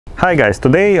Hi guys,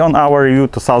 today on our review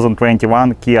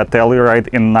 2021 Kia Telluride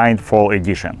in Nightfall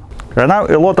edition. Right now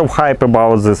a lot of hype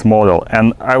about this model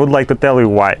and I would like to tell you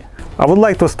why. I would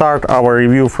like to start our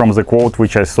review from the quote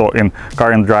which I saw in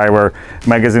Car and Driver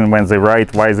magazine when they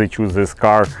write why they choose this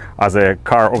car as a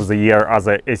car of the year, as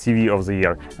a SUV of the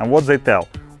year. And what they tell: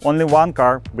 only one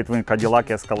car between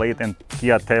Cadillac Escalade and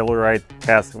Kia Telluride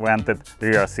has vented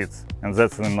rear seats, and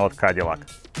that's not Cadillac.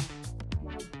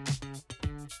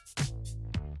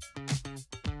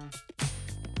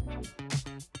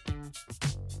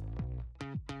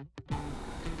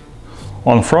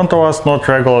 On front of us, not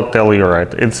regular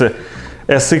Telluride. It's a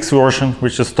S6 version,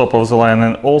 which is top of the line,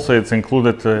 and also it's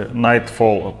included a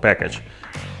Nightfall package.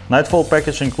 Nightfall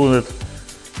package included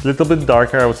a little bit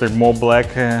darker, I would say more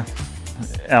black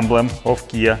emblem of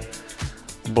Kia,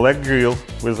 black grille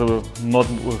with not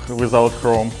without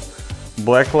chrome,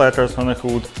 black letters on the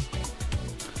hood,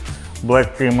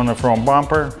 black trim on the front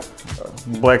bumper,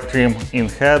 black trim in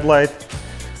headlight,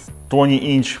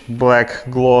 20-inch black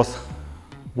gloss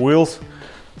wheels,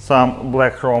 some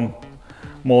black chrome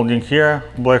molding here,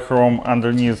 black chrome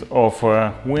underneath of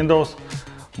windows,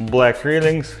 black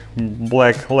railings,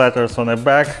 black letters on the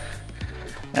back,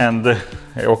 and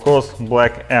of course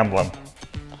black emblem.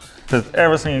 That's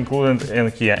everything included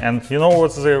in Kia. And you know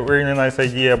what's the really nice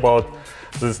idea about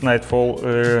this Nightfall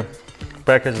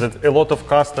package? That a lot of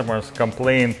customers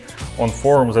complain on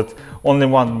forums that only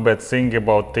one bad thing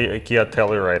about Kia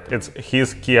Telluride: it's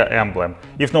his Kia emblem.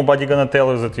 If nobody gonna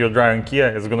tell you that you're driving Kia,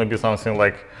 it's gonna be something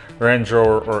like Range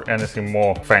Rover or anything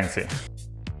more fancy.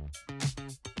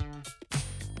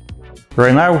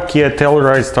 Right now, Kia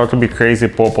Telluride start to be crazy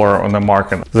popular on the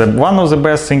market. One of the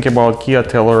best things about Kia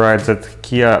Telluride is that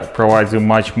Kia provides you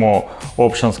much more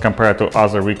options compared to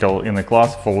other vehicles in the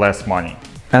class for less money.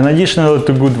 And additionally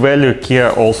to good value,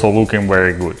 Kia also looking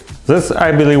very good. That's,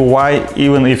 I believe, why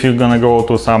even if you're gonna go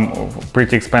to some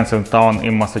pretty expensive town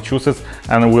in Massachusetts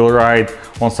and will ride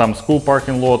on some school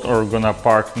parking lot or gonna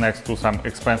park next to some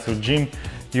expensive gym,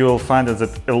 you will find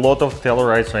that a lot of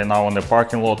Tellurides right now on the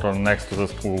parking lot or next to the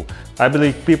school. I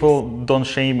believe people don't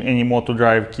shame anymore to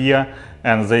drive Kia,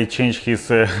 and they change his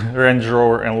Range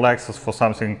Rover and Lexus for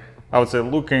something, I would say,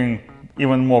 looking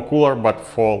even more cooler, but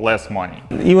for less money.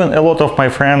 Even a lot of my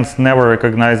friends never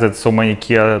recognized that so many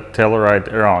Kia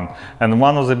Telluride around. And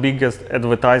one of the biggest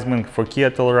advertisement for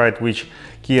Kia Telluride, which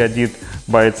Kia did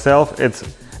by itself, it's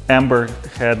amber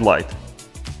headlight.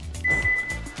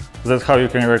 That's how you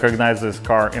can recognize this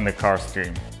car in the car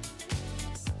stream.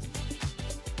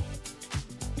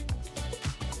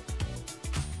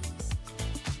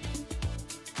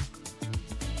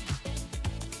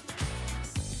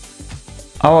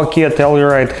 Our Kia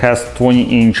Telluride has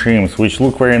 20-inch rims, which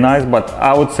look very nice, but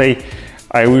I would say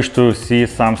I wish to see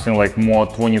something like more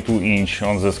 22-inch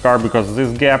on this car, because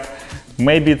this gap,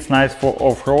 maybe it's nice for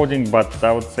off-roading, but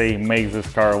I would say makes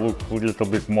this car look a little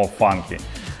bit more funky.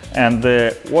 And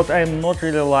what I not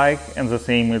really like, and the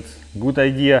same, it's good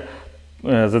idea,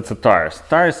 that's the tires.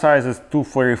 Tire size is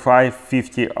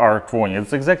 245/50 R20.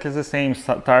 It's exactly the same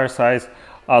tire size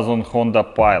as on Honda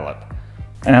Pilot.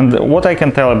 And what I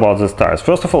can tell about these tires: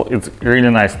 first of all, it's really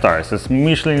nice tires. It's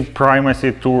Michelin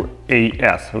Primacy Tour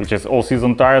AS, which is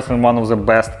all-season tires and one of the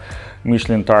best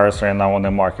Michelin tires right now on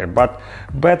the market. But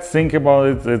bad thing about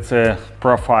it, it's a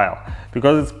profile,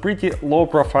 because it's pretty low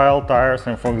profile tires.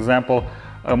 And for example,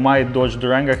 my Dodge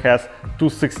Durango has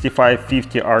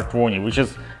 265/50 R20, which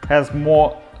has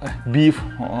more beef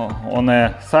on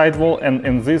a sidewall. And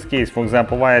in this case, for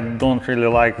example, why I don't really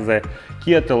like the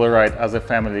Kia Telluride as a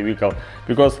family vehicle,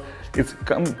 because it's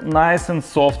nice and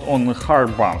soft on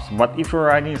hard bumps, but if you're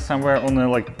riding somewhere on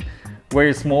like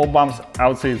very small bumps, I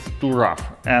would say it's too rough.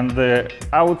 And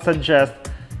I would suggest,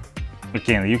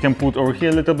 again, you can put over here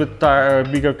a little bit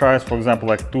bigger tires, for example,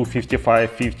 like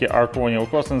 255/50 R20. Of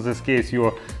course, in this case,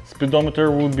 your speedometer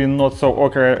would be not so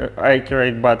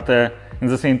accurate, but in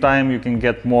the same time, you can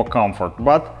get more comfort.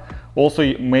 But also,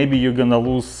 maybe you're gonna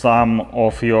lose some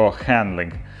of your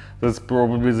handling. That's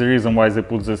probably the reason why they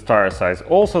put this tire size.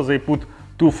 Also, they put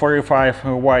 245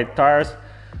 wide tires,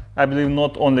 I believe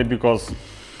not only because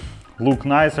look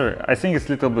nicer, I think it's a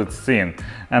little bit thin.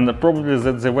 And probably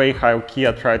that's the way how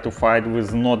Kia tried to fight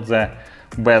with not the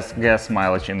best gas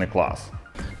mileage in the class.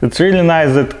 It's really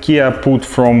nice that Kia put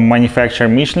from manufacturer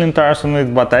Michelin tires on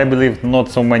it, but I believe not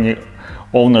so many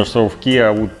owners of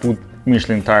Kia would put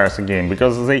Michelin tires again,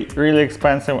 because they really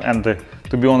expensive, and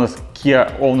to be honest, Kia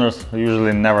owners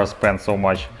usually never spend so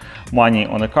much money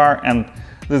on a car, and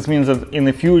this means that in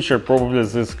the future probably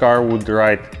this car would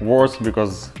ride worse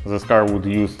because this car would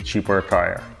use cheaper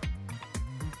tire.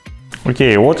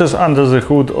 Okay, what is under the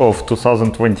hood of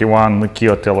 2021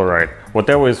 Kia Telluride?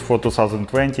 Whatever is for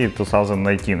 2020,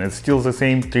 2019, it's still the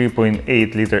same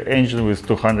 3.8 liter engine with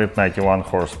 291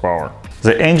 horsepower.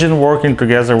 The engine working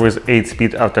together with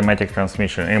 8-speed automatic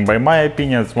transmission, and by my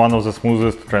opinion it's one of the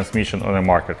smoothest transmission on the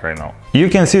market right now. You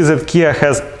can see that Kia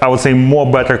has, I would say, more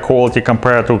better quality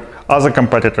compared to other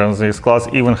competitors in this class,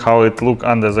 even how it looks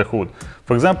under the hood.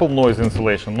 For example, noise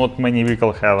insulation, not many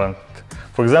vehicles have it.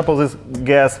 For example, this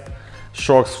gas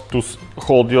shocks to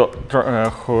hold your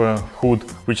hood,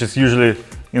 which is usually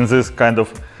in this kind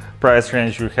of price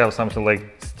range. You have something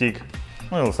like stick,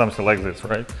 well, something like this,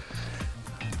 right?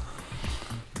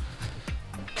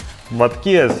 But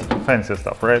Kia is fancy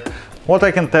stuff, right? What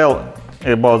I can tell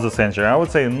about this engine, I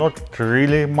would say not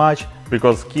really much,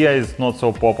 because Kia is not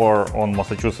so popular on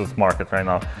Massachusetts market right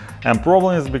now. And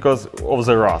problem is because of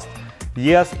the rust.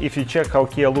 Yes, if you check how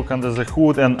Kia look under the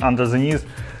hood and under the knees,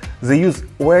 they use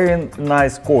very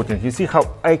nice coating. You see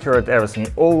how accurate everything,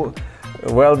 all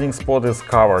welding spot is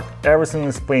covered, everything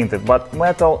is painted, but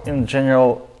metal in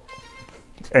general,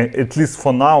 at least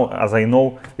for now, as I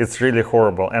know, it's really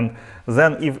horrible. And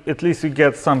then if at least you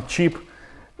get some cheap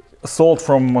salt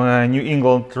from New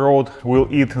England road, will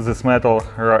eat this metal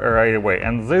right away.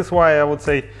 And this is why I would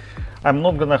say I'm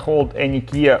not gonna hold any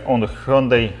Kia on the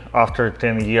Hyundai after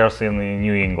 10 years in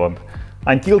New England.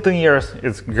 Until 10 years,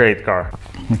 it's a great car.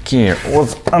 Okay,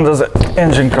 what's under the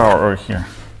engine cover here?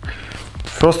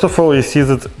 First of all, you see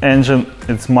that engine,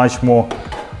 it's much more,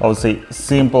 I would say,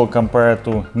 simple compared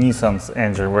to Nissan's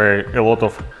engine, where a lot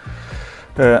of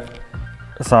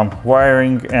some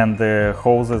wiring and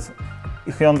hoses.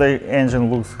 Hyundai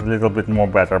engine looks a little bit more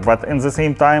better, but in the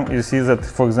same time you see that,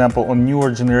 for example, on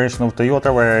newer generation of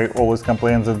Toyota, where I always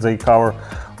complain that they cover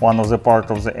one of the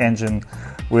part of the engine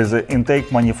with the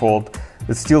intake manifold,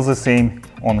 it's still the same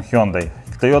on Hyundai.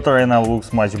 Toyota right now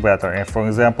looks much better, and for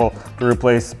example, to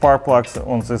replace spark plugs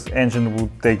on this engine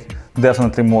would take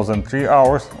definitely more than 3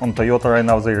 hours. On Toyota right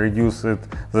now they reduce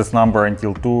this number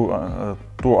until 2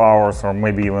 hours or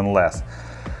maybe even less.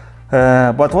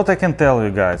 But what I can tell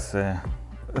you guys,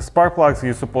 spark plugs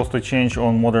you're supposed to change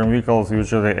on modern vehicles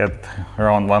usually at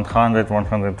around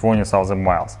 100-120,000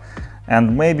 miles.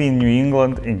 And maybe in New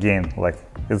England, again, like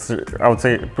it's, I would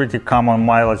say, pretty common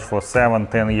mileage for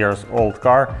 7-10 years old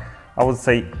car. I would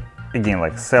say, again,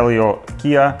 like sell your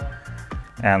Kia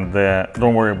and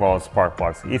don't worry about spark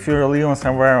plugs. If you're living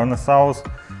somewhere on the south,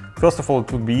 first of all,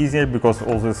 it would be easier because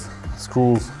all these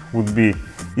screws would be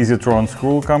easy to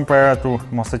unscrew compared to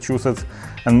Massachusetts,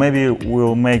 and maybe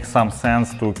will make some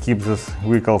sense to keep this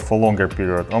vehicle for longer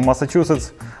period. On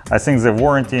Massachusetts, I think the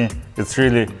warranty, it's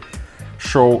really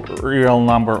show real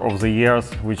number of the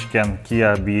years which can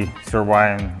Kia be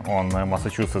surviving on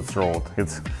Massachusetts road.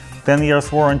 It's 10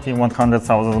 years warranty,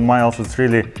 100,000 miles. It's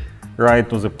really right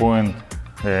to the point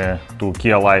to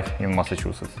Kia life in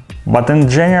Massachusetts. But in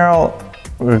general,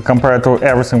 compared to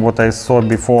everything what I saw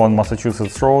before on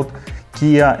Massachusetts road,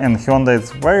 Kia and Hyundai,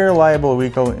 it's very reliable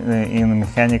vehicle in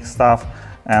mechanic stuff,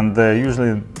 and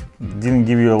usually didn't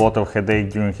give you a lot of headache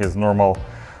during his normal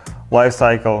life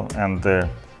cycle, and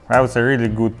I would say really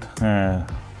good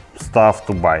stuff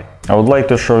to buy. I would like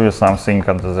to show you something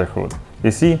under the hood.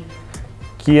 You see,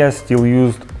 Kia still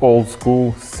used old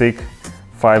school thick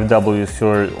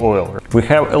 5W30 oil. We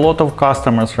have a lot of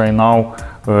customers right now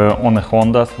on the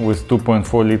Hondas with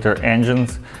 2.4 liter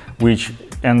engines,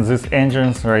 and these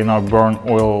engines right now burn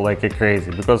oil like a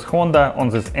crazy, because Honda on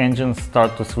these engines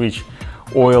start to switch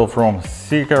oil from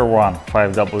thicker one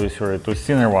 5W30 to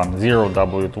thinner one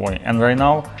 0W20, and right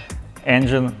now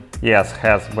engine, yes,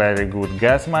 has very good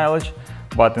gas mileage,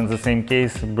 but in the same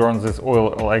case burns this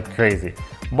oil like crazy.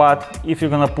 But if you're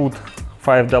gonna put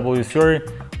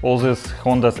 5W30, all these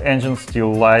Honda's engines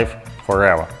still live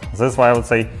forever. That's why I would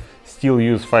say still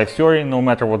use 530 no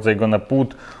matter what they're gonna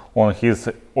put on his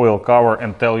oil cover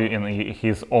and tell you in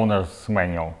his owner's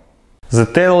manual. The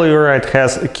Telluride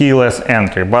has keyless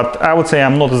entry, but I would say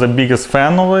I'm not the biggest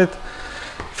fan of it.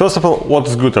 First of all,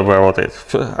 what's good about it?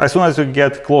 As soon as you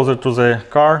get closer to the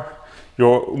car,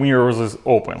 your mirrors is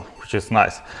open, which is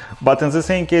nice. But in the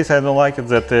same case, I don't like it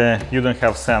that you don't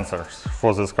have sensors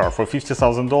for this car. For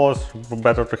 $50,000,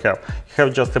 better to have. You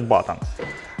have just a button.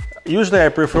 Usually I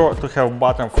prefer to have a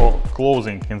button for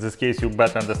closing. In this case, you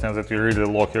better understand that you really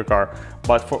lock your car.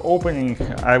 But for opening,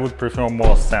 I would prefer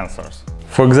more sensors.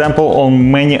 For example,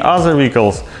 on many other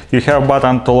vehicles, you have a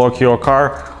button to lock your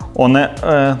car on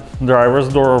a driver's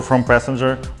door or from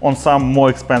passenger. On some more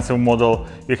expensive model,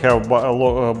 you have a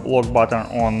lock button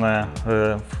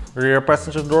on rear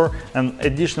passenger door. And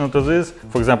additional to this,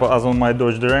 for example, as on my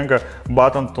Dodge Durango,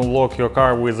 button to lock your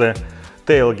car with a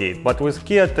tailgate, but with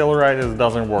Kia Telluride it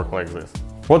doesn't work like this.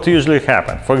 What usually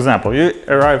happens? For example, you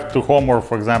arrive to home or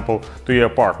for example to your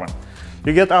apartment.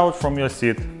 You get out from your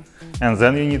seat and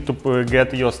then you need to get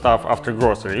your stuff after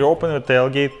grocery. You open the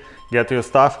tailgate, get your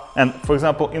stuff, and for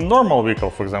example in normal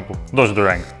vehicle, for example Dodge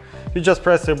Durango, you just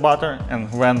press a button and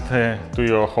went to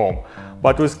your home.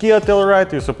 But with Kia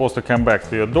Telluride you're supposed to come back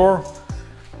to your door,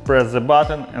 press the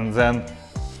button, and then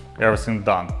everything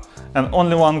done. And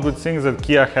only one good thing is that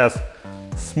Kia has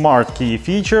smart key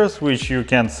features which you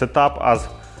can set up as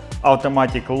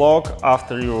automatic lock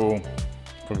after you,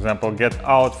 for example, get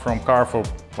out from car for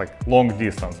like long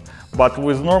distance. But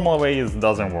with normal way it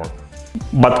doesn't work.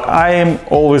 But I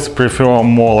always prefer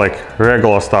more like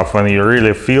regular stuff when you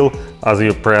really feel as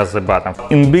you press the button.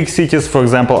 In big cities, for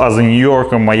example, as in New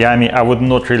York or Miami, I would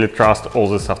not really trust all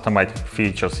these automatic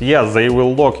features. Yes, they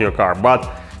will lock your car, but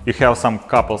you have some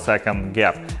couple second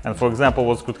gap. And for example,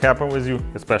 what could happen with you,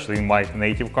 especially in my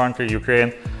native country,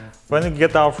 Ukraine, when you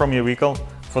get out from your vehicle,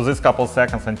 for this couple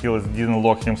seconds until it didn't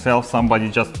lock himself,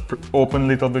 somebody just open a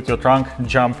little bit your trunk,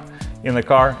 jump in the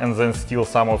car and then steal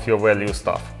some of your value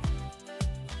stuff.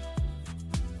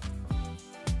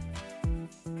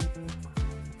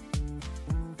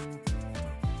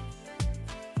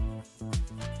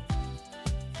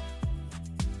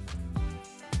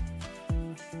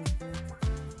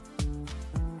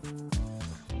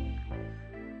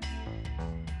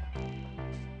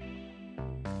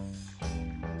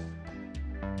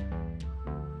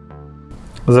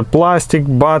 The plastic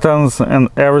buttons and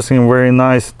everything very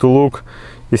nice to look.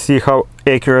 You see how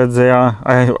accurate they are.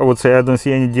 I would say I don't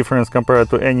see any difference compared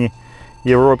to any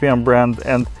European brand.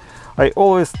 And I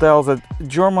always tell that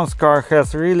German car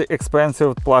has really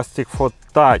expensive plastic for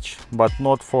touch, but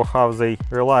not for how they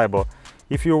reliable.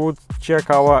 If you would check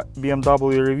our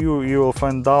BMW review, you will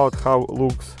find out how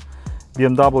looks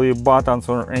BMW buttons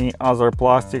or any other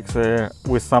plastics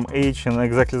with some age, and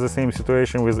exactly the same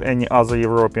situation with any other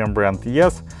European brand.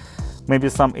 Yes, maybe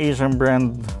some Asian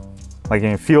brand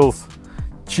like feels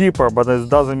cheaper, but it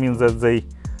doesn't mean that they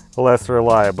less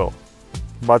reliable.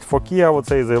 But for Kia, I would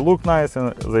say they look nice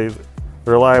and they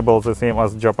reliable the same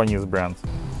as Japanese brands.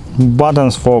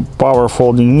 Buttons for power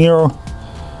folding mirror.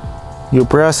 You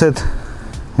press it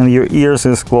and your ears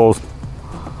is closed.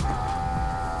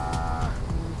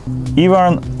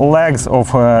 Even legs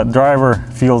of a driver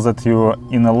feels that you're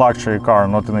in a luxury car,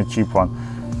 not in a cheap one.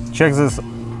 Check these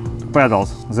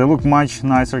pedals. They look much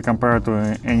nicer compared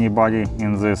to anybody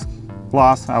in this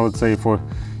class, I would say, for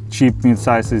cheap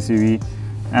mid-size SUV.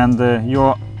 And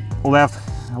your left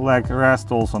leg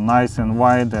rest also nice and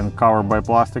wide and covered by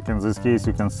plastic. In this case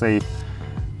you can save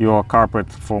your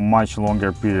carpet for much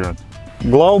longer period.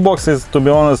 Glove box is, to be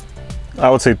honest, I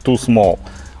would say too small.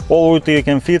 All what you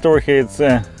can fit over here is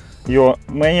your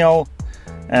manual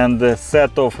and a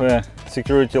set of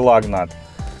security lug nut.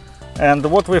 And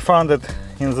what we found it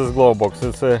in this glove box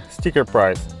is a sticker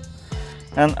price.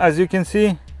 And as you can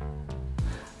see,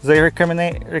 the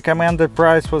recommended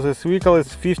price for this vehicle is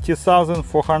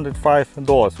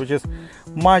 $50,405, which is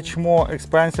much more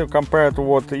expensive compared to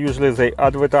what usually they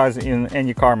advertise in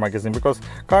any car magazine. Because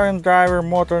Car and Driver,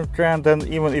 Motor Trend, and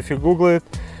even if you Google it,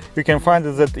 you can find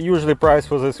it that usually price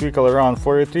for this vehicle around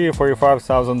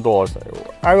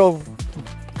 $43,000–45,000. I will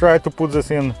try to put this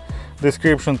in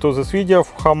description to this video,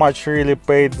 how much really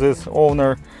paid this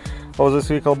owner of this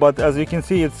vehicle. But as you can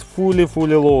see, it's fully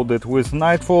loaded with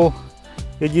Nightfall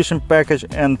edition package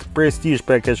and prestige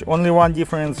package. Only one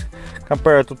difference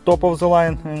compared to top of the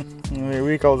line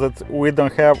vehicle that we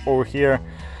don't have over here,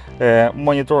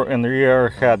 monitor and rear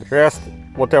head rest.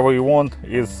 Whatever you want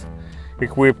is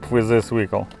equipped with this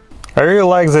vehicle. I really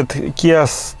like that Kia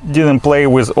didn't play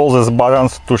with all these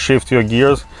buttons to shift your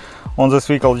gears on this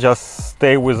vehicle, just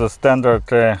stay with a standard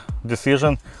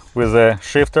decision with a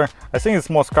shifter. I think it's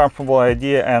the most comfortable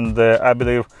idea, and I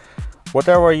believe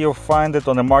whatever you find it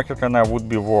on the market right now would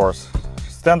be worse.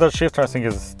 Standard shifter I think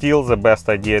is still the best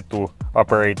idea to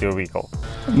operate your vehicle.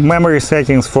 Memory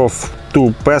settings for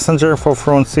 2 passenger for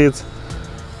front seats.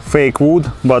 Fake wood,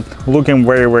 but looking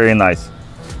very nice.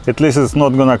 At least it's not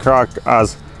gonna crack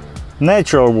as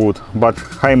natural wood, but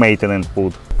high maintenance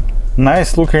wood.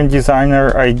 Nice looking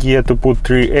designer idea to put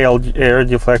 3 air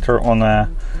deflector on a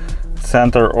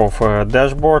center of a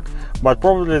dashboard, but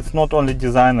probably it's not only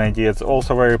design idea, it's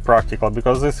also very practical,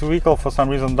 because this vehicle for some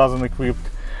reason doesn't equip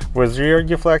with rear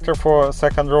deflector for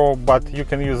second row, but you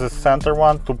can use the center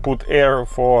one to put air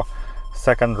for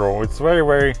second row. It's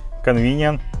very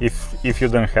convenient if you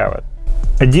don't have it.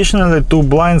 Additionally, 2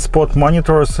 blind spot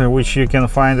monitors, which you can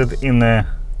find it in the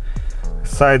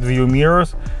side view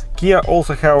mirrors. Kia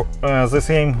also have the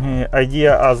same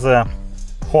idea as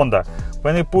Honda.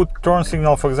 When you put turn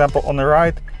signal, for example, on the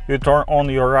right, you turn on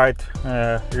your right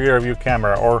rear view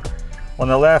camera, or on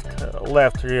the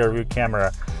left rear view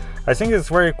camera. I think it's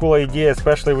a very cool idea,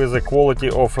 especially with the quality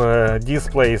of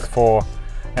displays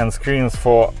and screens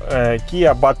for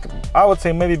Kia, but I would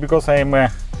say maybe because I'm a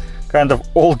kind of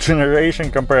old generation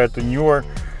compared to newer,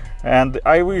 and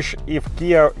I wish if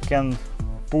Kia can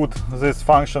put this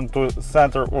function to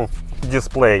center of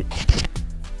display,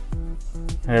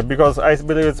 because I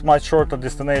believe it's much shorter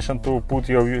destination to put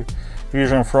your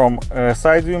vision from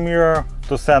side view mirror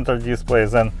to center display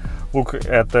than look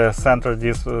at the center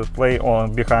display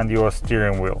behind your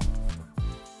steering wheel.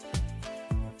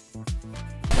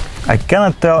 I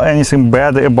cannot tell anything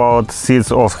bad about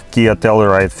seats of Kia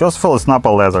Telluride. First of all, it's not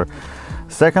a leather.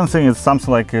 Second thing, it's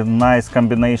something like a nice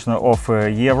combination of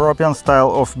European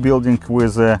style of building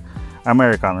with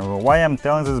American. Why I'm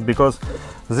telling this? Because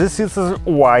this seat is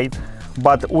wide,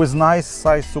 but with nice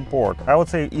size support. I would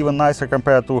say even nicer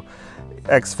compared to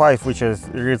X5, which is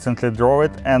recently drove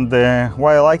it. And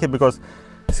why I like it, because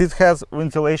seat has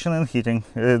ventilation and heating.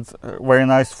 It's very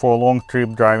nice for long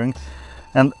trip driving.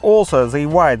 And also they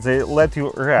wide, they let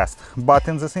you rest, but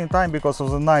in the same time, because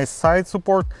of the nice side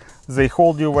support, they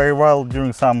hold you very well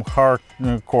during some hard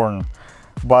cornering.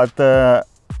 But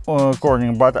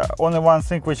only one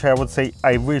thing which I would say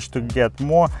I wish to get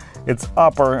more, it's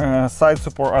upper side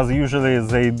support, as usually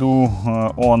they do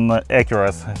on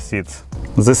Acura seats.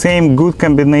 The same good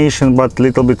combination, but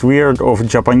little bit weird, of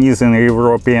Japanese and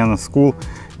European school,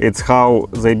 it's how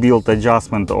they build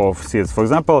adjustment of seats. For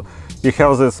example, you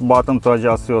have this button to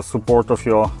adjust your support of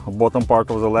your bottom part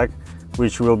of the leg,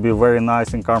 which will be very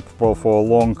nice and comfortable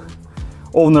for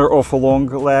owner of a long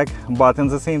leg. But in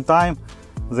the same time,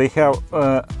 they have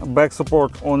back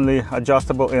support only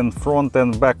adjustable in front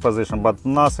and back position, but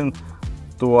nothing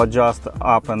to adjust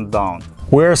up and down.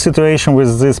 Weird situation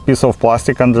with this piece of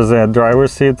plastic under the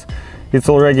driver's seat. It's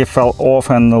already fell off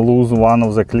and lose one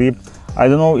of the clip. I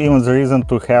don't know even the reason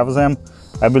to have them.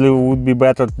 I believe it would be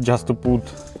better just to put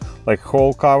like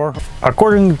whole cover.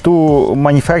 According to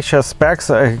manufacturer specs,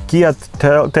 Kia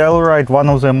Telluride one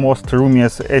of the most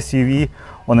roomiest SUV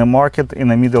on the market in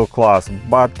the middle class,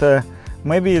 but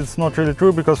maybe it's not really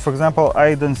true, because for example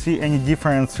I don't see any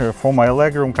difference for my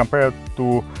legroom compared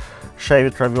to Chevy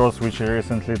Traverse, which I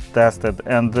recently tested,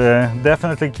 and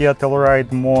definitely Kia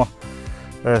Telluride more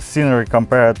scenery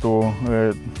compared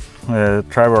to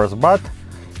Traverse. But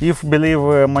if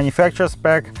believe manufacturer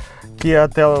spec, Kia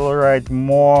Telluride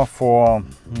more for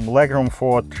legroom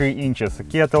for 3 inches.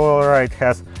 Kia Telluride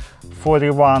has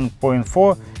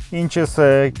 41.4 inches,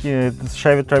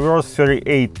 Chevy Traverse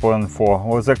 38.4.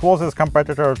 Well, the closest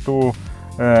competitor to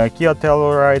Kia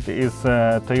Telluride is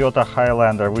Toyota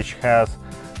Highlander, which has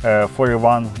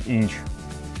 41 inch.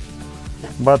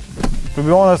 But to be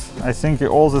honest, I think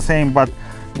all the same, but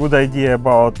good idea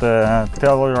about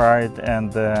Telluride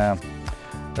and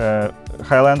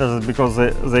Highlanders, because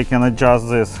they can adjust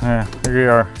this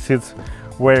rear seats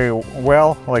very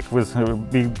well, like with a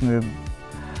big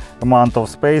amount of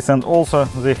space, and also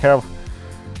they have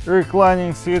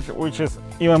reclining seat, which is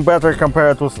even better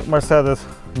compared to Mercedes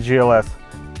GLS.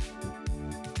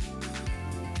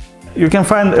 You can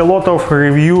find a lot of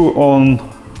review on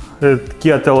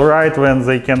Kia Telluride when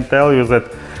they can tell you that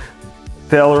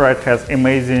Telluride has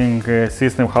amazing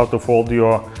system how to fold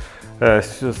your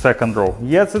second row.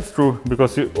 Yes, it's true,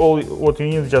 because what you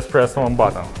need is just press one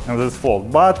button and this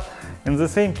fold. But in the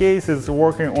same case, it's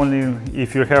working only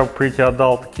if you have pretty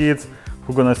adult kids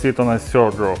who are gonna sit on a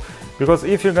third row. Because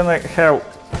if you're gonna have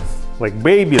like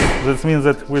babies, that means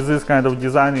that with this kind of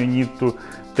design you need to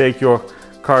take your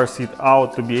car seat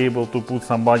out to be able to put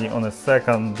somebody on a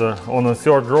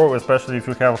third row, especially if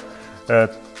you have a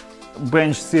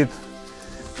bench seat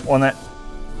on a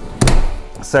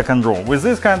second row. With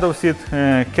this kind of seat,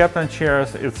 captain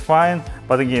chairs, it's fine,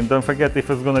 but again, don't forget, if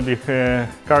it's gonna be a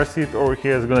car seat over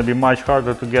here, it's gonna be much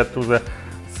harder to get to the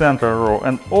center row.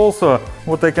 And also,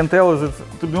 what I can tell is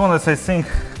that, to be honest, I think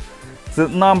the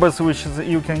numbers which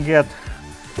you can get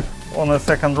on a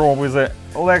second row with a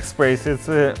leg space, it's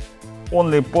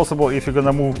only possible if you're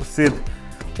gonna move seat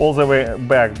all the way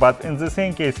back. But in the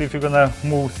same case, if you're gonna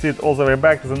move seat all the way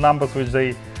back, the numbers which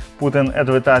they put in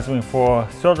advertisement for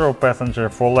third row passenger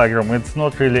for legroom, it's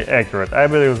not really accurate. I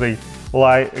believe they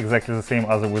lie exactly the same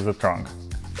as with the trunk.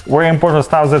 Very important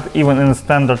stuff that even in the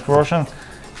standard version,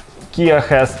 Kia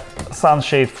has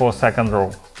sunshade for second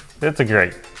row. It's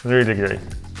great, really great.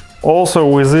 Also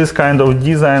with this kind of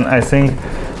design, I think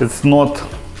it's not,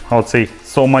 I would say,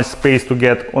 so much space to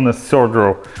get on a third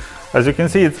row. As you can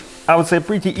see, it's, I would say,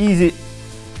 pretty easy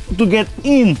to get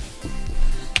in,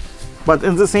 but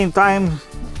at the same time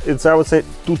it's, I would say,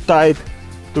 too tight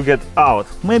to get out.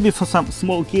 Maybe for some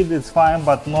small kids it's fine,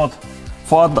 but not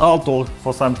for adult or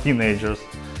for some teenagers.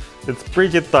 It's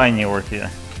pretty tiny over here.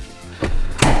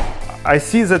 I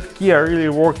see that Kia are really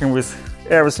working with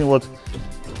everything what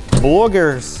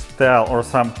bloggers tell or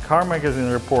some car magazine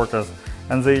reporters,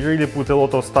 and they really put a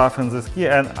lot of stuff in this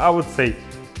Kia. And I would say,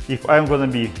 if I'm gonna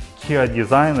be Kia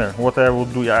designer, what I will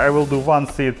do, I will do one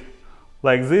seat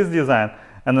like this design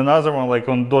and another one like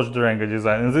on Dodge Durango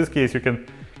design. In this case, you can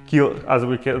kill, as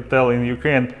we can tell in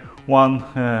Ukraine,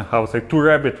 two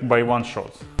rabbits by one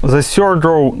shot. The third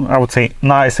row, I would say,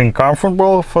 nice and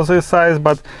comfortable for this size,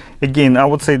 but again, I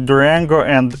would say Durango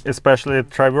and especially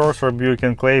Traverse or Buick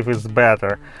Enclave is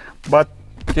better. But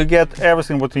you get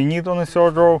everything what you need on the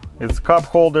third row. It's cup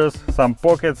holders, some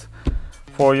pockets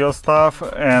for your stuff,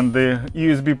 and the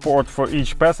USB port for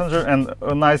each passenger. And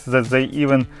nice that they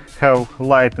even have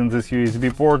light in this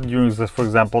USB port during this, for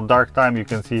example, dark time. You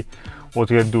can see what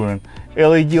you're doing.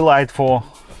 LED light for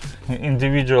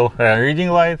individual reading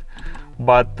light,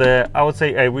 but I would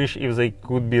say I wish if they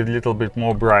could be a little bit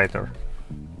more brighter.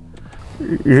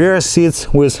 Rear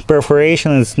seats with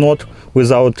perforation is not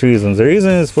without reason. The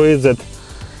reason is for it that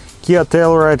Kia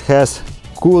Telluride has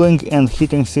cooling and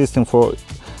heating system for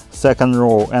second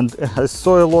row, and I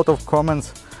saw a lot of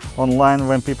comments online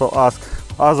when people ask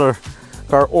other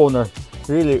car owner,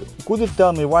 really, could you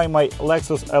tell me why my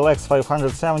Lexus LX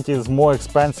 570 is more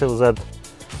expensive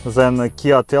than a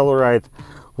Kia Telluride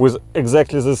with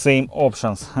exactly the same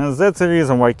options? And that's the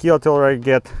reason why Kia Telluride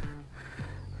get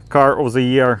Car of the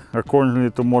Year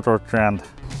according to Motor Trend.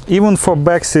 Even for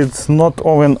back seats, not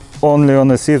only on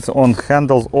the seats, on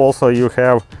handles also you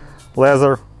have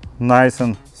leather, nice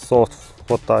and soft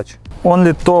for touch.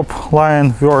 Only top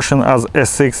line version as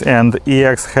S6 and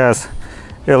EX has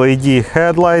LED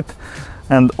headlight,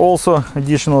 and also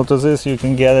additional to this you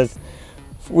can get it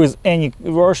with any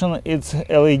version, it's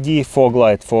LED fog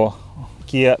light for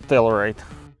Kia Telluride.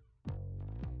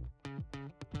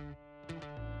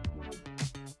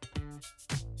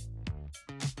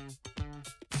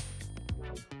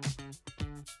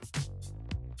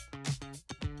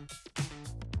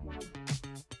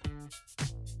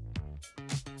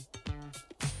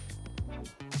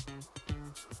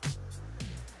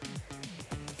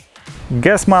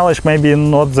 Gas mileage may be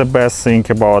not the best thing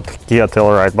about Kia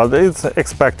Telluride, but it's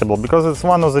expectable because it's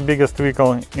one of the biggest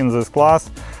vehicles in this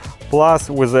class, plus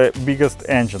with the biggest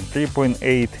engine,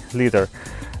 3.8 liter.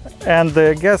 And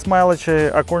the gas mileage,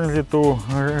 according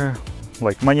to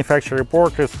manufacturer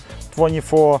report, is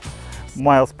 24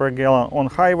 miles per gallon on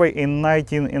highway and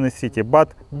 19 in the city.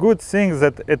 But good thing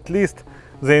that at least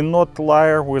they not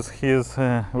liar with his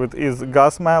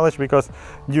gas mileage, because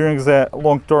during the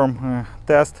long-term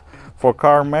test for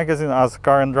Car Magazine as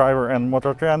Car and Driver and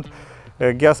Motor Trend,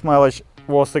 gas mileage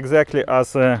was exactly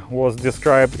as was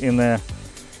described in a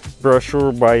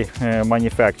brochure by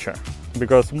manufacturer,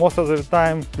 because most of the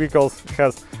time vehicles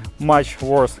has much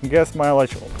worse gas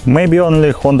mileage. Maybe only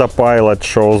Honda Pilot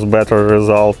shows better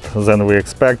result than we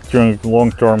expect. During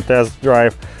long-term test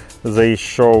drive they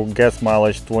show gas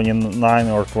mileage 29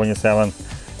 or 27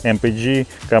 mpg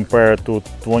compared to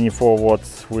 24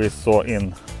 watts we saw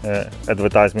in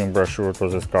advertisement brochure for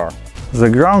this car.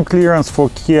 The ground clearance for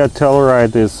Kia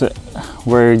Telluride is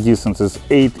very decent. It's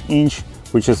 8-inch,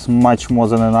 which is much more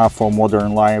than enough for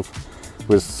modern life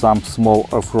with some small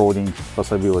off-roading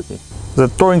possibility. The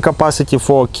towing capacity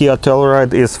for Kia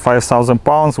Telluride is 5,000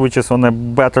 pounds, which is on the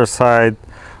better side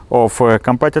of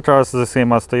competitors, the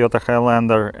same as Toyota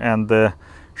Highlander and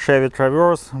Chevy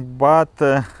Traverse, but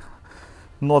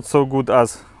not so good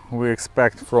as we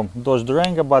expect from Dodge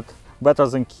Durango, but better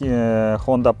than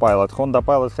Honda Pilot. Honda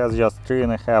Pilot has just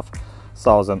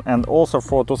 3,500, and also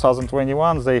for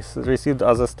 2021 they received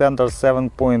as a standard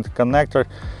 7-point connector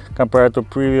compared to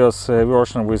previous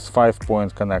version with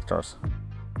 5-point connectors.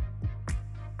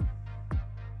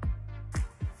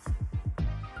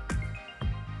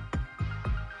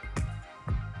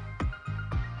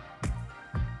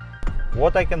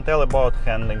 What I can tell about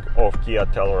handling of Kia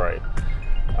Telluride,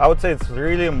 I would say it's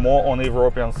really more on the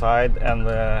European side, and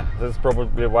this is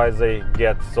probably why they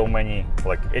get so many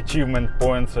achievement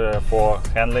points for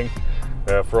handling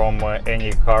from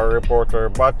any car reporter.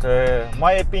 But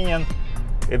my opinion,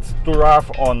 it's too rough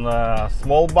on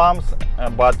small bumps,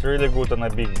 but really good on the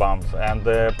big bumps. And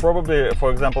probably,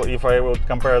 for example, if I would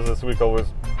compare this vehicle with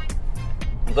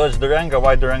Dodge Durango,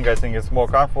 why Durango I think is more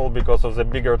comfortable because of the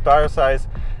bigger tire size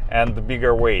and the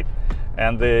bigger weight.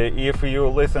 And if you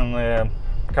listen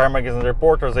Car Magazine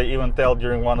reporters, they even tell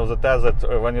during one of the tests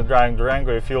that when you're driving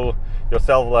Durango you feel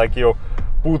yourself like you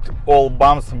put all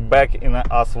bumps back in the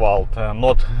asphalt,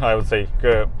 not, I would say,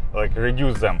 like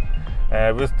reduce them.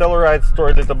 With Telluride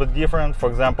story a little bit different. For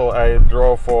example, I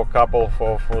drove for a couple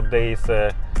of days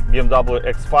BMW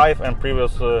X5, and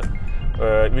previous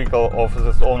vehicle of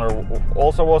this owner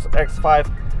also was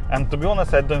X5, and to be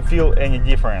honest, I don't feel any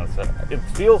difference. It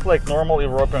feels like normal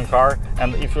European car,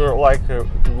 and if you like a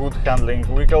good handling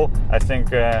vehicle, I think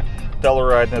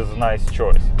Telluride is a nice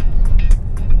choice.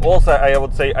 Also, I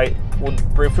would say I would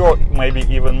prefer maybe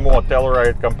even more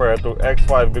Telluride compared to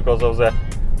X5 because of the,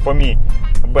 for me,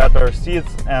 better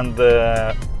seats and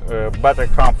better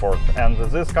comfort. And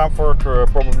this comfort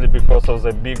probably because of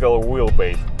the bigger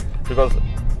wheelbase. Because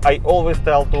I always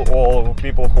tell to all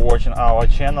people who watching our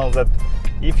channel that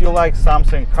if you like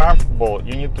something comfortable,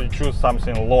 you need to choose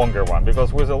something longer one.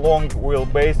 Because with a long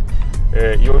wheelbase,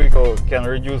 your vehicle can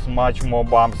reduce much more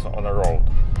bumps on the road.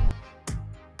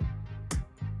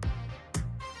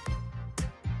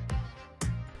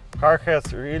 Car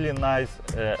has really nice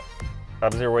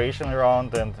observation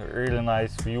around and really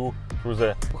nice view through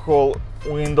the whole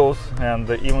windows, and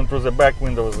even through the back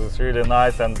windows is really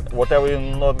nice. And whatever you're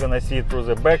not gonna see through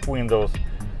the back windows,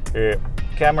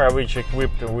 camera which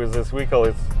equipped with this vehicle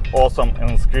is awesome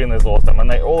and screen is awesome.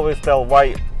 And I always tell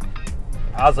why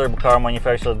other car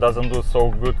manufacturer doesn't do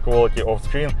so good quality of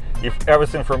screen if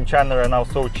everything from China right now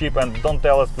so cheap. And don't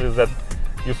tell us please that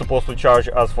you're supposed to charge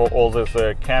us for all these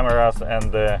cameras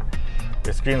and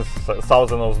screens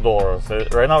thousands of dollars.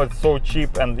 Right now it's so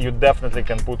cheap, and you definitely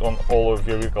can put on all of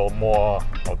your vehicle more,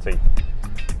 I would say,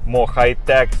 more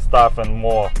high-tech stuff and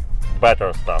more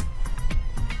better stuff.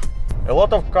 A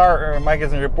lot of car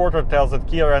magazine reporter tells that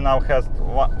Kia right now has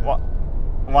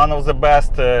one of the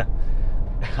best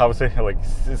I would say like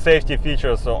safety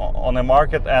features on the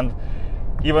market, and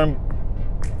even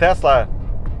Tesla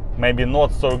maybe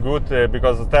not so good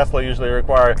because Tesla usually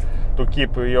require to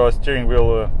keep your steering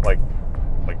wheel like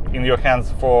in your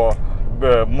hands for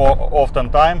more often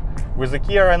time. With the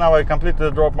Kia right now I completely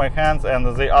drop my hands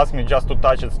and they ask me just to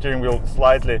touch the steering wheel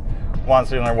slightly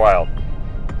once in a while.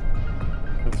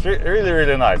 It's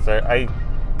really nice. I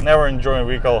never enjoy a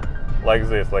vehicle like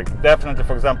this. Like definitely,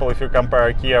 for example, if you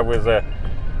compare Kia with a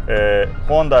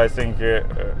Honda, I think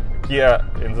Kia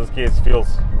in this case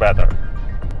feels better.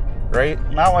 Right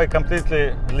now I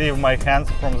completely leave my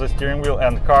hands from the steering wheel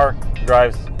and car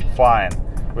drives fine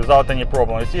without any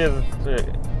problem. You see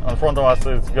in front of us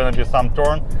it's gonna be some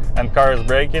turn and car is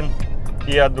braking.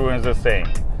 Kia doing the same.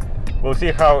 We'll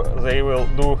see how they will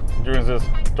do during this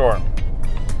turn.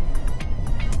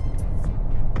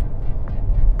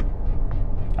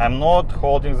 I'm not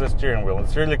holding the steering wheel.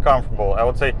 It's really comfortable. I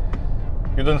would say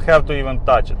you don't have to even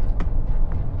touch it.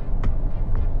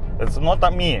 It's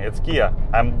not me, it's Kia.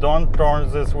 I don't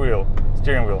turn this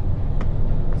steering wheel.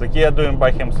 The Kia doing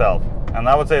by himself. And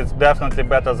I would say it's definitely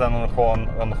better than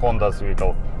on Honda's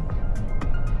vehicle.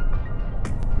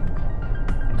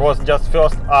 It was just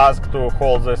first asked to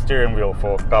hold the steering wheel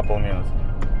for a couple minutes.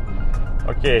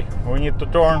 Okay, we need to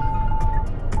turn.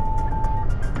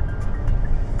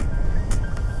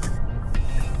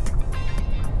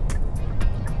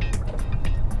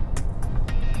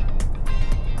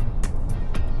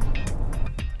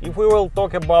 If we will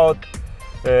talk about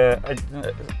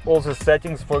all the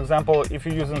settings, for example, if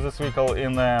you're using this vehicle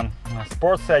in a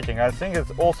sports setting, I think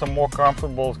it's also more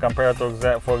comfortable compared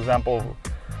to, for example,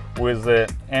 with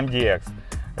the MDX.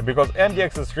 Because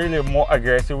MDX is really a more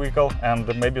aggressive vehicle and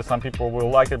maybe some people will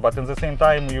like it, but at the same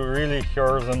time you really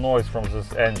hear the noise from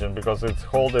this engine because it's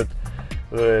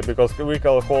because the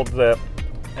vehicle holds the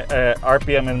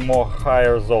RPM in more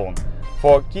higher zone.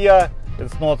 For Kia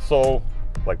it's not so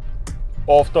like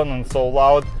often and so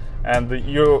loud, and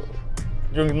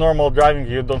during normal driving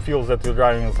you don't feel that you're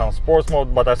driving in some sports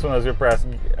mode, but as soon as you press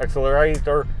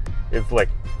accelerator it's like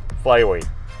fly away.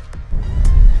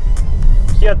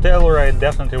 Kia Telluride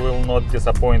definitely will not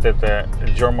disappoint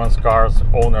German cars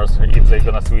owners if they're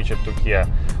gonna switch it to Kia.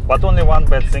 But only one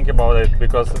bad thing about it,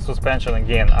 because the suspension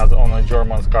again as on a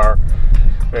German car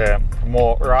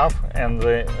more rough, and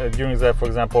during the, for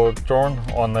example, turn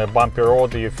on a bumpy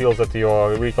road you feel that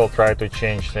your vehicle try to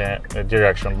change the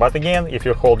direction. But again, if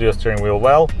you hold your steering wheel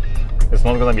well, it's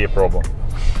not gonna be a problem.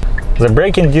 The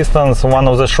braking distance one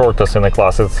of the shortest in the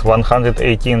class. It's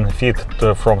 118 feet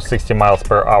from 60 miles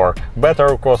per hour. Better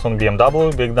of course on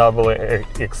BMW. BMW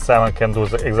X7 can do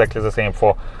exactly the same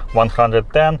for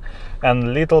 110,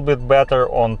 and little bit better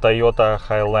on Toyota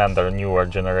Highlander newer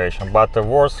generation, but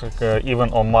worse even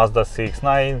on Mazda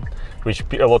CX-9, which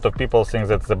a lot of people think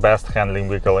that's the best handling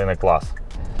vehicle in the class.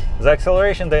 The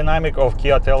acceleration dynamic of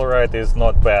Kia Telluride is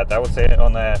not bad. I would say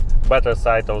on a better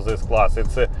side of this class.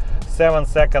 It's 7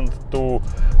 seconds to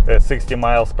 60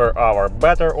 miles per hour.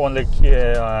 Better only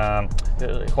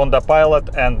Honda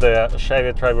Pilot and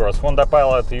Chevy Traverse. Honda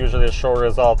Pilot usually show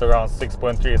result around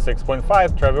 6.3,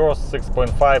 6.5, Traverse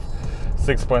 6.5,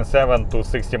 6.7 to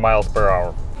 60 miles per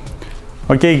hour.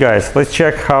 Okay guys, let's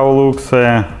check how looks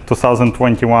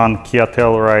 2021 Kia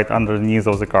Telluride underneath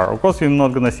of the car. Of course, you're not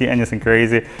gonna see anything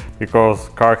crazy because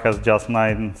car has just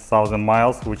 9,000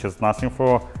 miles, which is nothing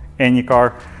for any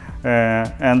car.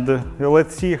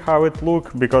 Let's see how it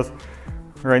looks, because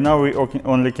right now we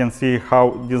only can see how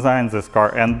designed this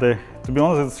car. And to be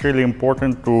honest, it's really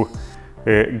important to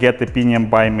get opinion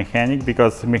by mechanic,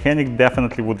 because mechanic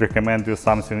definitely would recommend you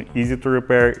something easy to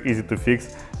repair, easy to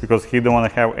fix, because he don't want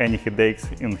to have any headaches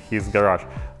in his garage.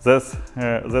 That's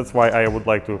why I would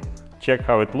like to check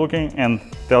how it's looking and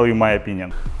tell you my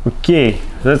opinion. Okay,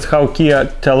 that's how Kia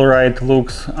Telluride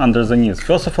looks under the knees.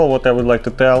 First of all, what I would like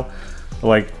to tell,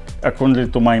 like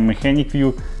according to my mechanic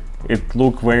view, it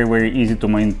looks very easy to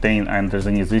maintain under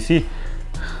the knees. You see,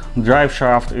 drive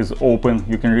shaft is open,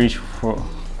 you can reach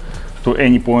to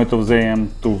any point of the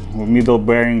end, to middle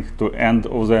bearing, to end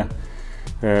of the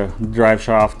drive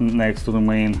shaft next to the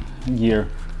main gear.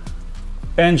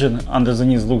 Engine under the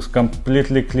knees looks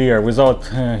completely clear, without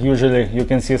usually you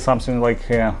can see something like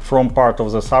front part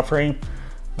of the subframe,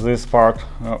 this part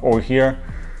over here,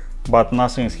 but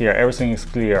nothing is here, everything is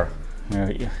clear,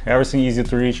 everything easy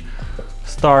to reach.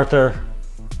 Starter,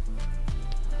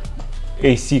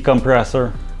 AC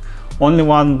compressor. Only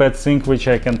one bad thing which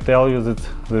I can tell you, that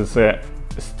this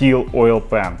steel oil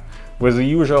pan. With the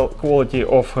usual quality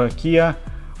of Kia,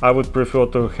 I would prefer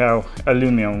to have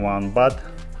aluminum one, but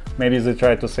maybe they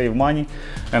try to save money.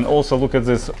 And also look at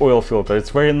this oil filter.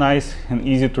 It's very nice and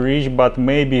easy to reach, but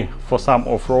maybe for some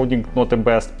off-roading not the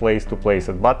best place to place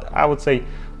it. But I would say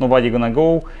nobody gonna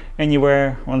go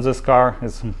anywhere on this car.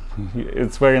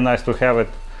 It's very nice to have it,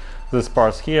 these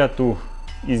parts here, to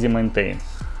easy maintain.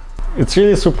 It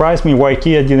really surprised me why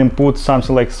Kia didn't put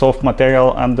something like soft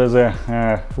material under the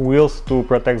wheels to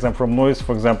protect them from noise,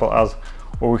 for example, as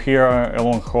over here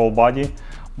along whole body.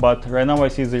 But right now I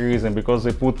see the reason, because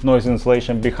they put noise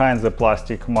insulation behind the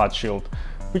plastic mud shield,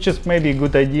 which is maybe a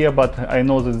good idea, but I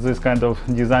know that this kind of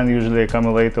design usually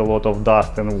accumulates a lot of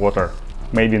dust and water.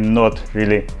 Maybe not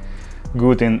really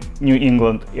good in New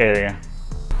England area.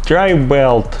 Drive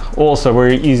belt also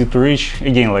very easy to reach.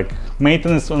 Again, like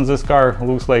maintenance on this car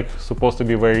looks like supposed to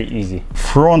be very easy.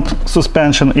 Front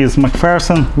suspension is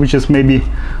McPherson, which is maybe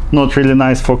not really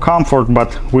nice for comfort,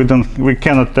 but we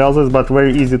cannot tell this, but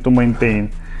very easy to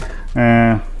maintain.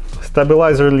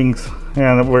 Stabilizer links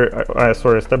and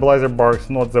stabilizer bars,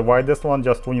 not the widest one,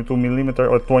 just 22mm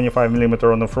or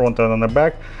 25mm on the front and on the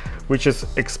back, which is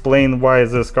explain why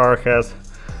this car has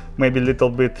maybe a little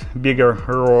bit bigger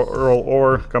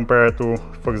rollover compared to,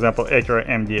 for example, Acura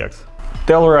MDX.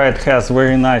 Telluride has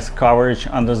very nice coverage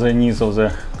under the knees of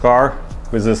the car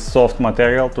with this soft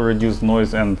material to reduce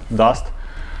noise and dust.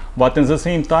 But at the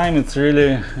same time, it's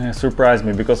really surprised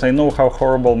me, because I know how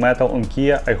horrible metal on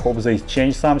Kia. I hope they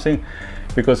change something,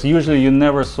 because usually you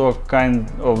never saw kind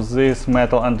of this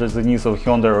metal under the knees of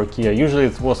Honda or Kia. Usually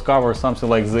it was covered something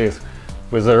like this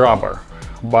with a rubber,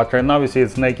 but right now we see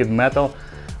it's naked metal,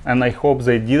 and I hope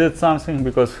they did something,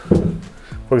 because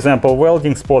for example,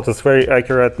 welding spot is very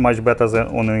accurate, much better than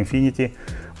on an Infiniti,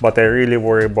 but I really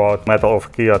worry about metal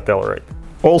of Kia Telluride.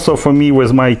 Also for me,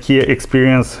 with my Kia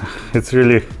experience, it's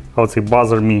really, I would say,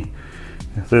 bother me,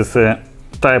 this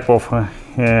type of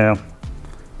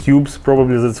tubes.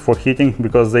 Probably that's for heating,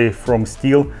 because they from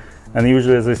steel, and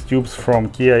usually these tubes from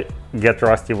Kia get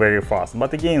rusty very fast.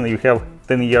 But again, you have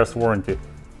 10 years warranty,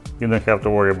 you don't have to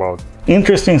worry about it.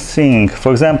 Interesting thing,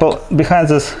 for example, behind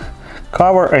this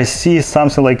cover I see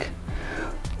something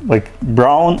like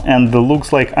brown, and it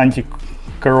looks like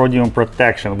anti-corrosion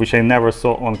protection, which I never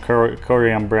saw on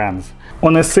Korean brands.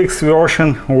 On a 6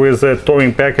 version with a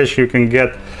towing package, you can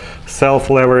get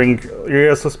self-levering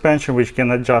rear suspension, which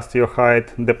can adjust your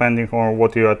height depending on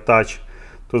what you attach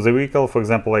to the vehicle, for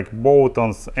example, like boat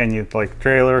on any like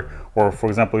trailer, or for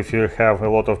example if you have a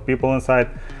lot of people inside.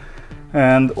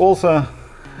 And also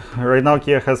right now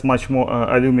Kia has much more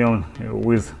aluminum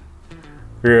with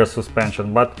rear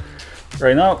suspension, but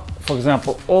right now, for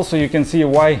example, also you can see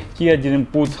why Kia didn't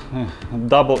put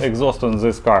double exhaust on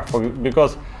this car,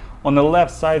 because on the left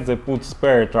side they put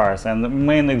spare tires and the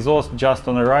main exhaust just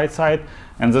on the right side,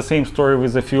 and the same story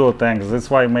with the fuel tanks. That's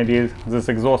why maybe this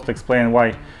exhaust explains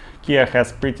why Kia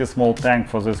has pretty small tank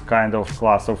for this kind of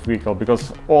class of vehicle,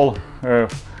 because all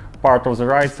part of the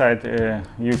right side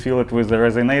you fill it with the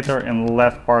resonator, and the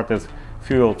left part is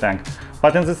fuel tank.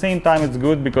 But at the same time it's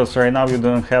good because right now you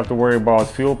don't have to worry about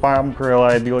fuel pump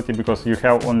reliability, because you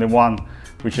have only one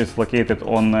which is located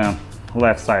on the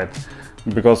left side.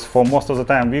 Because for most of the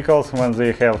time vehicles, when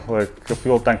they have like a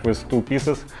fuel tank with two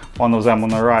pieces, one of them on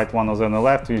the right, one of them on the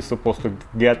left, you're supposed to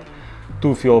get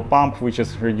two fuel pump, which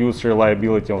is reduce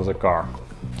reliability of the car.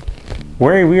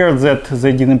 Very weird that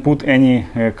they didn't put any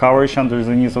coverage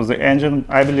underneath of the engine.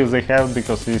 I believe they have,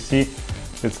 because you see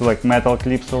it's like metal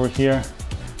clips over here.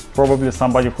 Probably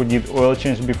somebody who did oil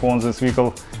change before on this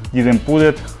vehicle didn't put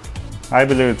it. I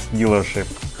believe it's dealership.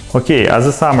 Okay, as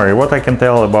a summary, what I can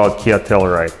tell about Kia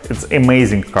Telluride. It's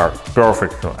amazing car,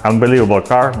 perfect, unbelievable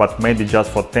car, but maybe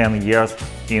just for 10 years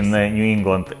in the New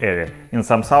England area. In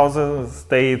some southern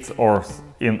states or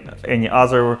in any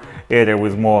other area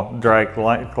with more dry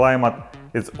climate,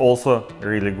 it's also a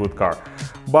really good car.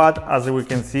 But as we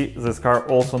can see, this car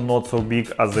also not so big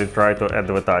as they try to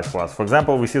advertise for us. For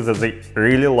example, we see that they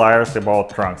really liars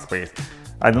about trunk space.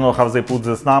 I don't know how they put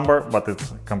this number, but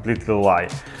it's completely lie.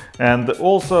 And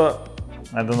also,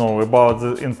 I don't know about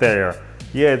the interior.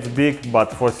 Yeah, it's big,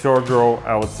 but for third row,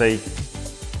 I would say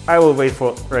I will wait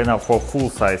for right now for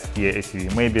full-size Kia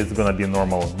SUV. Maybe it's gonna be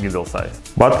normal middle size.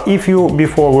 But if you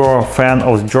before were a fan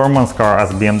of German car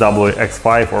as BMW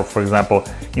X5 or for example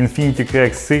Infiniti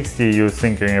QX60, you're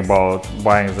thinking about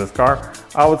buying this car,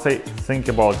 I would say think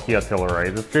about Kia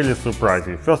Telluride. It really surprises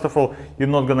you. First of all, you're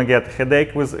not gonna get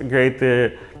headache with great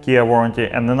Kia warranty,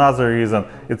 and another reason,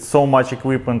 it's so much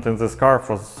equipment in this car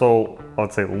for so, I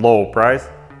would say, low price.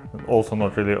 Also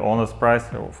not really honest price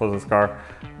for this car,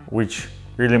 which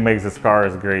really makes this car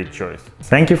a great choice.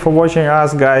 Thank you for watching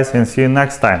us guys, and see you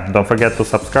next time. Don't forget to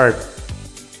subscribe.